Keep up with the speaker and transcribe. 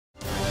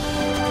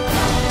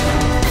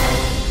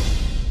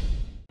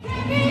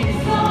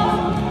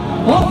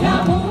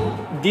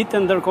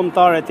Ditën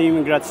ndërkombëtare të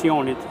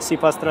imigracionit,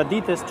 sipas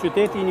traditës,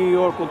 qyteti i New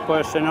Yorkut po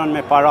e shënon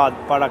me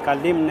paradë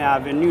parakalim në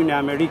Avenyën e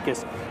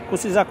Amerikës, ku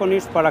si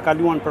zakonisht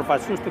parakaluan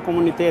përfaqësues të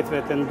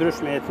komuniteteve të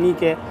ndryshme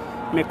etnike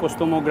me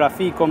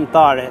kostumografi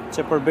kombëtare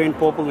që përbëjnë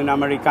popullin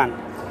amerikan.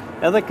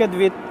 Edhe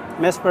këtë vit,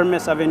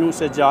 mes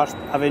Avenyës së 6,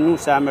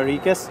 Avenyës së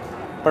Amerikës,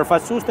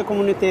 përfaqësues të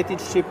komunitetit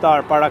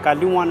shqiptar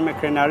parakaluan me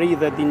krenari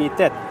dhe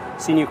dinitet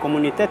si një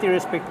komunitet i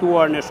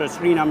respektuar në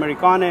shoqërinë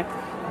amerikane,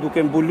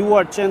 duke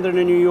mbuluar qendrën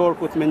e New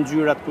Yorkut me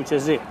ngjyrat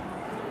kuqezi.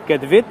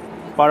 Këtë vit,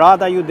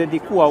 parada ju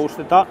dedikua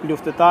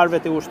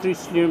luftëtarëve të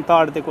ushtrisë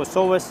çlirimtare të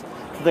Kosovës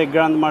dhe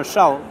Grand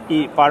Marshal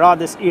i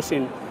paradës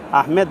ishin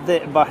Ahmet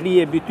dhe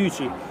Bahrije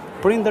Bytyqi,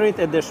 prindërit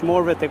e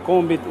dëshmorëve të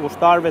kombit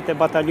ushtarëve të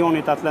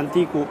batalionit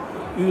Atlantiku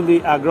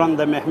Ylli Agron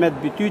dhe Mehmet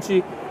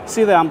Bytyqi,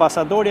 si dhe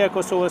ambasadorja e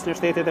Kosovës në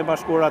Shtetet e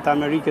Bashkuara të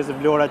Amerikës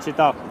Vlora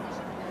Qitaku.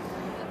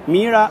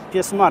 Mira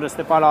pjesëmarrës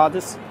të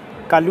paradës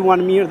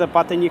kaluan mirë dhe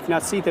patën një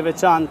kënaqësi të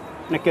veçantë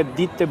në këtë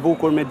ditë të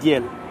bukur me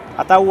diell.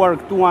 Ata u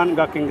argëtuan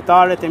nga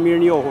këngëtarët e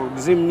mirënjohur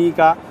Gzim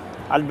Nika,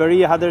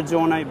 Alberia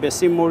Hadërgjonaj,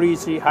 Besim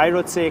Moriqi,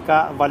 Hajro Ceka,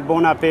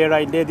 Valbona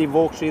Peraj, Ledi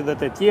Vokshi dhe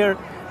të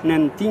tjerë në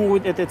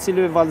tingujt e të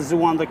cilëve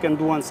vallëzuan dhe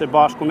kënduan së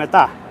bashku me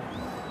ta.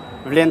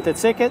 Vlen të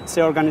ceket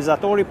se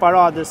organizatori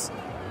paradës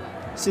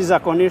si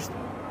zakonisht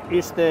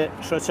ishte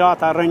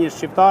shoqata Rrënjës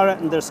Shqiptare,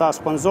 ndërsa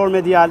sponsor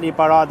medial i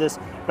paradës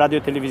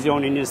Radio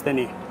Televizioni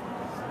 21.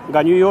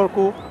 Nga New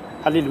Yorku,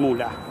 Halil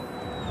Mula.